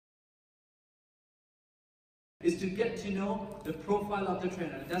is to get to know the profile of the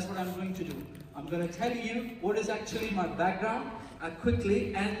trainer. That's what I'm going to do. I'm going to tell you what is actually my background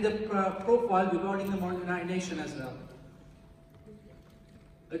quickly, and the profile regarding the Model United Nation as well.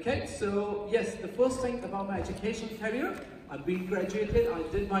 Okay, so yes, the first thing about my education career, I've been graduated. I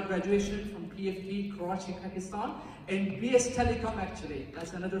did my graduation from PFT, Karachi, Pakistan, and BS Telecom actually.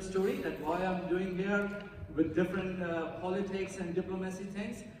 That's another story, that why I'm doing here with different politics and diplomacy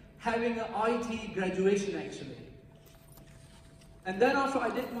things. Having an IT graduation actually. And then after I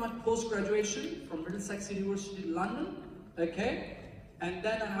did my post-graduation from Middlesex University London, okay? And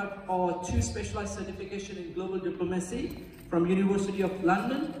then I have 2 specialized certification in global diplomacy from University of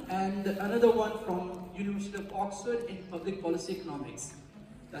London, and another one from University of Oxford in public policy economics.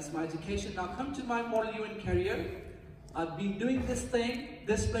 That's my education. Now come to my Model UN career. I've been doing this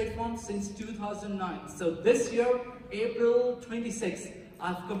platform since 2009. So this year, April 26th,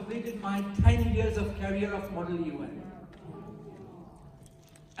 I've completed my 10 years of career of Model UN.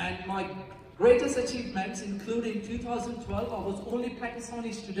 And my greatest achievements include in 2012, I was only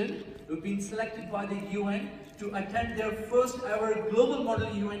Pakistani student who've been selected by the UN to attend their first ever Global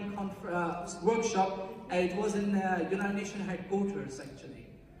Model UN workshop. It was in United Nations headquarters actually.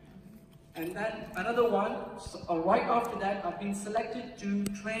 And then another one, right after that, I've been selected to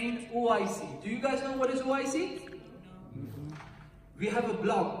train OIC. Do you guys know what is OIC? We have a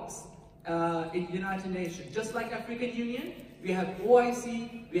bloc in United Nations, just like African Union. We have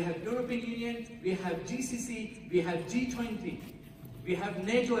OIC, we have European Union, we have GCC, we have G20, we have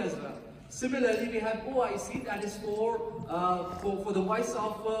NATO as well. Similarly, we have OIC, that is for the voice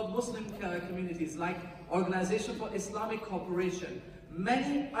of Muslim communities, like Organization for Islamic Cooperation.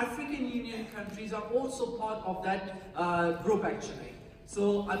 Many African Union countries are also part of that group actually.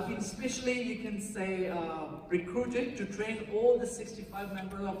 So I've been specially, you can say, recruited to train all the 65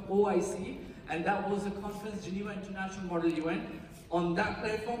 members of OIC, and that was a conference, Geneva International Model UN. On that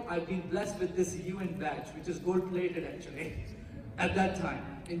platform, I've been blessed with this UN badge, which is gold-plated actually, at that time,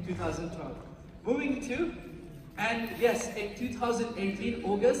 in 2012. Moving to, and yes, in 2018,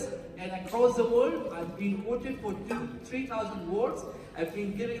 August, and across the world, I've been voted for 3,000 awards. I've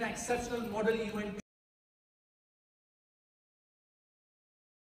been given an exceptional Model UN